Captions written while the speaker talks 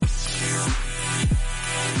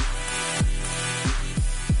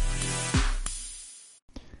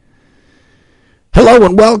Hello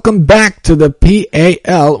and welcome back to the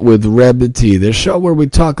PAL with Rebbe T, the show where we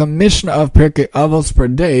talk a Mishnah of Pirkei Avos per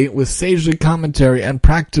day with sagely commentary and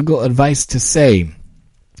practical advice to say.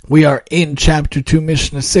 We are in Chapter 2,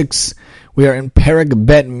 Mishnah 6. We are in Perek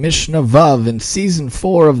Bet Mishnah Vav in Season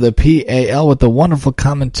 4 of the PAL with the wonderful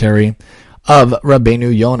commentary of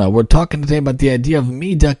Rabbeinu Yonah. We're talking today about the idea of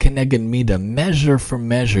Midah Keneged Midah, measure for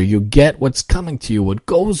measure. You get what's coming to you. What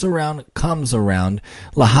goes around comes around.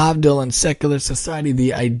 Lahavdil in secular society,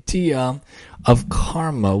 the idea of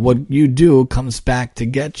karma, what you do comes back to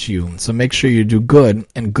get you. So make sure you do good,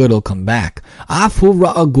 and good will come back. Afu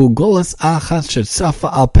ra'a gugulas achas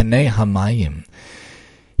shetzafa al panei hamayim.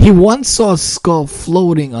 He once saw a skull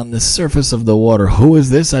floating on the surface of the water. Who is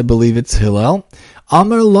this? I believe it's Hillel.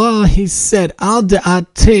 Amar La, he said, Al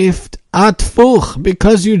de'atift atfuch,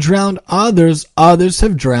 because you drowned others, others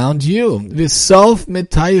have drowned you. V'sof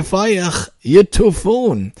mitayifayach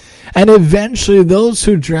yitufun. And eventually those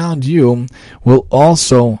who drowned you will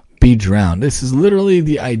also be drowned. This is literally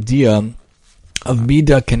the idea of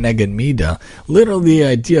Midah Keneged Midah. Literally the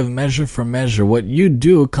idea of measure for measure. What you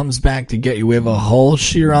do comes back to get you. We have a whole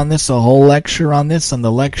shir on this, a whole lecture on this, on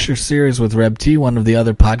the lecture series with Reb T, one of the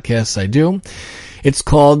other podcasts I do. It's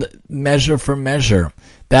called Measure for Measure.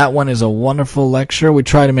 That one is a wonderful lecture. We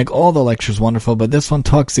try to make all the lectures wonderful, but this one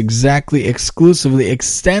talks exactly, exclusively,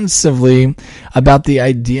 extensively about the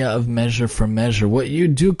idea of measure for measure. What you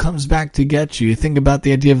do comes back to get you. You think about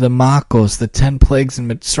the idea of the Makos, the 10 plagues in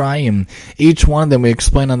Mitzrayim. Each one of them, we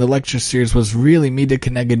explained on the lecture series, was really Midah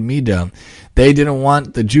Keneged Midah. They didn't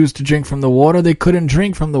want the Jews to drink from the water. They couldn't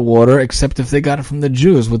drink from the water except if they got it from the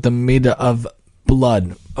Jews with the Midah of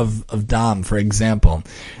blood, of dam, for example.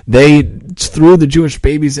 They threw the Jewish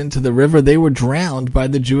babies into the river. They were drowned by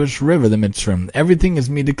the Jewish river, the Mitzrayim. Everything is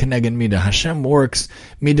Midah Keneged Midah. Hashem works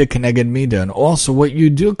Midah Keneged Midah. And also what you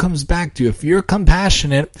do comes back to you. If you're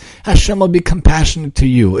compassionate, Hashem will be compassionate to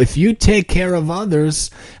you. If you take care of others,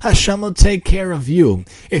 Hashem will take care of you.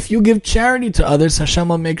 If you give charity to others, Hashem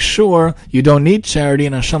will make sure you don't need charity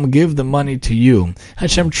and Hashem will give the money to you.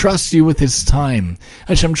 Hashem trusts you with His time.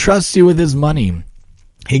 Hashem trusts you with His money.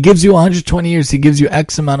 He gives you 120 years. He gives you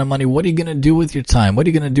X amount of money. What are you going to do with your time? What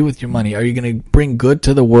are you going to do with your money? Are you going to bring good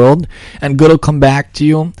to the world and good will come back to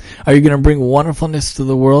you? Are you going to bring wonderfulness to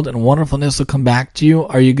the world and wonderfulness will come back to you?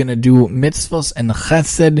 Are you going to do mitzvahs and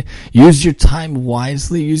chesed? Use your time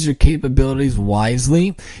wisely. Use your capabilities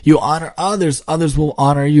wisely. You honor others. Others will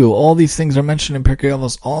honor you. All these things are mentioned in Pirkei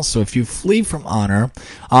Avos also. If you flee from honor,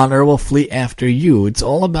 honor will flee after you. It's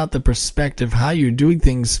all about the perspective, how you're doing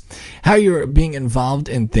things, how you're being involved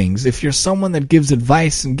in things. If you're someone that gives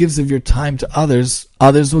advice and gives of your time to others,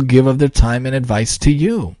 others will give of their time and advice to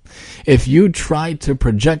you. If you try to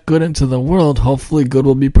project good into the world, hopefully good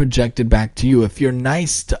will be projected back to you. If you're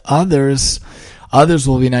nice to others, others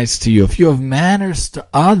will be nice to you. If you have manners to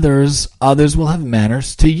others, others will have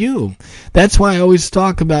manners to you. That's why I always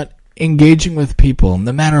talk about engaging with people,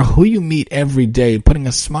 no matter who you meet every day, putting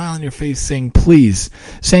a smile on your face, saying please,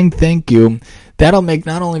 saying thank you. That'll make,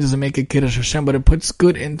 not only does it make a Kiddush Hashem, but it puts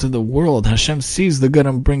good into the world. Hashem sees the good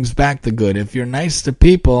and brings back the good. If you're nice to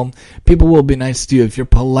people, people will be nice to you. If you're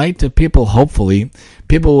polite to people, hopefully,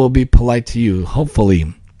 people will be polite to you,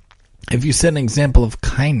 hopefully. If you set an example of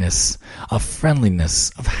kindness, of friendliness,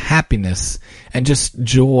 of happiness, and just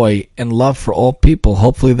joy and love for all people,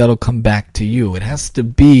 hopefully that'll come back to you. It has to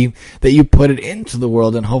be that you put it into the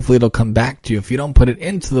world and hopefully it'll come back to you. If you don't put it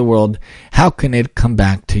into the world, how can it come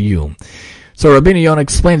back to you? So Rabbeinu Yonah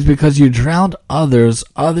explains, because you drowned others,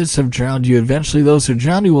 others have drowned you. Eventually those who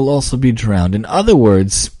drown you will also be drowned. In other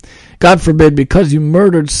words, God forbid, because you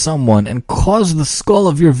murdered someone and caused the skull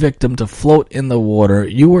of your victim to float in the water,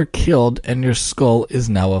 you were killed and your skull is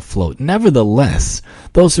now afloat. Nevertheless,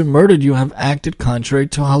 those who murdered you have acted contrary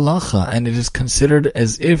to halacha, and it is considered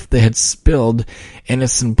as if they had spilled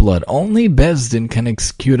innocent blood. Only Beis Din can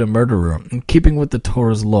execute a murderer, in keeping with the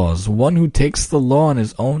Torah's laws. One who takes the law in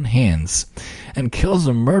his own hands and kills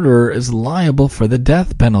a murderer is liable for the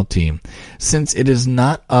death penalty, since it is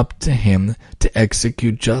not up to him to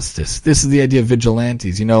execute justice. This is the idea of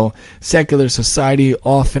vigilantes. You know, secular society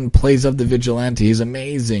often plays up the vigilante. He's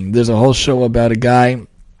amazing. There's a whole show about a guy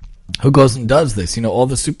who goes and does this. You know, all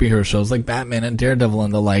the superhero shows like Batman and Daredevil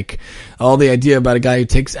and the like. All the idea about a guy who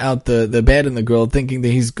takes out the bad in the girl, thinking that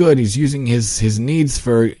he's good. He's using his needs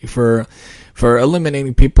for for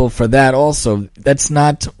eliminating people for that also. That's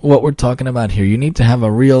not what we're talking about here. You need to have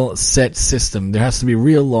a real set system. There has to be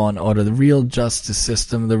real law and order, the real justice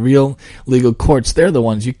system, the real legal courts. They're the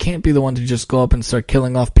ones. You can't be the one to just go up and start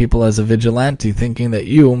killing off people as a vigilante, thinking that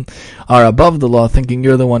you are above the law, thinking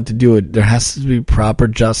you're the one to do it. There has to be proper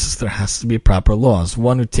justice. There has to be proper laws.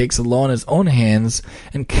 One who takes the law in his own hands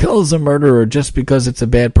and kills a murderer just because it's a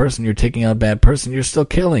bad person, you're taking out a bad person, you're still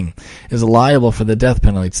killing, is liable for the death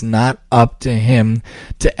penalty. It's not up to him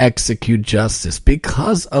to execute justice.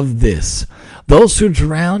 Because of this, those who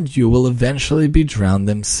drowned you will eventually be drowned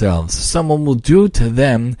themselves. Someone will do to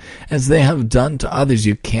them as they have done to others.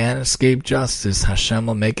 You can't escape justice. Hashem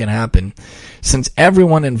will make it happen. Since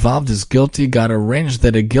everyone involved is guilty, God arranged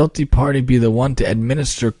that a guilty party be the one to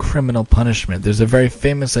administer criminal punishment. There's a very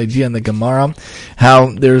famous idea in the Gemara,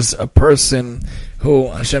 how there's a person who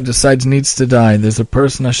Hashem decides needs to die. There's a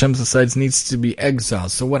person Hashem decides needs to be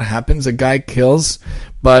exiled. So what happens? A guy kills,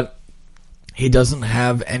 but he doesn't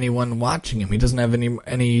have anyone watching him. He doesn't have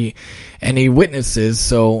any witnesses.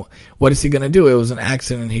 So what is he going to do? It was an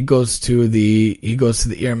accident. He goes to the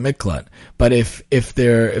Ir Miklat. But if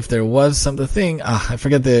there was something, I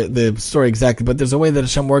forget the story exactly, but there's a way that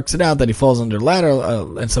Hashem works it out, that he falls under a ladder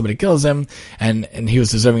and somebody kills him, and he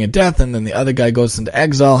was deserving of death, and then the other guy goes into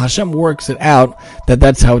exile. Hashem works it out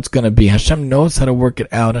that's how it's going to be. Hashem knows how to work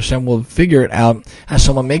it out. Hashem will figure it out.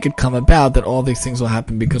 Hashem will make it come about that all these things will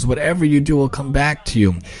happen, because whatever you do will come back to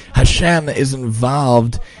you. Hashem is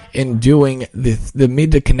involved in doing the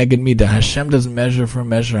midah keneged midah. Hashem doesn't measure for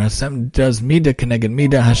measure. Hashem does midah keneged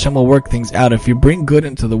midah. Hashem will work things out. If you bring good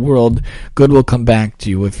into the world, good will come back to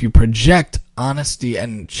you. If you project honesty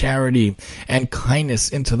and charity and kindness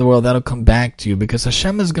into the world, that'll come back to you, because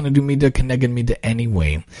Hashem is going to do midah keneged midah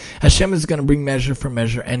anyway. Hashem is going to bring measure for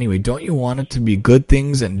measure anyway. Don't you want it to be good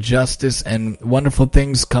things and justice and wonderful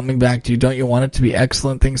things coming back to you? Don't you want it to be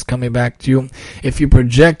excellent things coming back to you? If you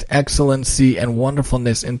project excellency and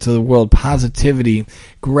wonderfulness into the world, positivity,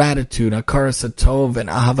 gratitude, hakaras hatov, and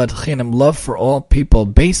ahavat chinam, love for all people,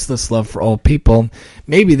 baseless love for all people,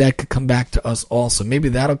 maybe that could come back to us also. Maybe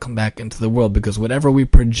that'll come back into the world, because whatever we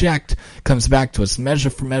project comes back to us. Measure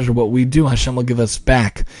for measure, what we do, Hashem will give us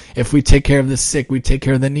back. If we take care of the sick, we take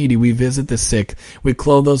care of the needy, we visit the sick, we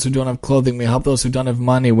clothe those who don't have clothing, we help those who don't have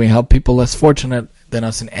money, we help people less fortunate than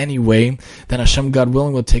us in any way, then Hashem, God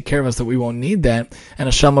willing, will take care of us, that we won't need that, and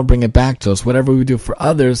Hashem will bring it back to us. Whatever we do for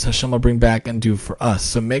others, Hashem will bring back and do for us.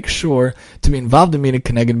 So make sure to be involved in midah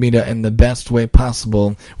keneged midah in the best way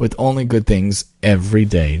possible, with only good things every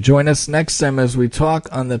day. Join us next time as we talk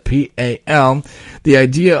on the PAL, the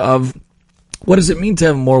idea of what does it mean to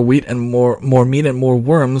have more wheat and more meat and more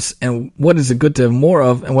worms, and what is it good to have more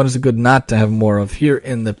of, and what is it good not to have more of, here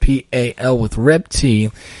in the PAL with Reb T.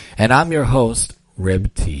 And I'm your host,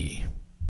 Reb T.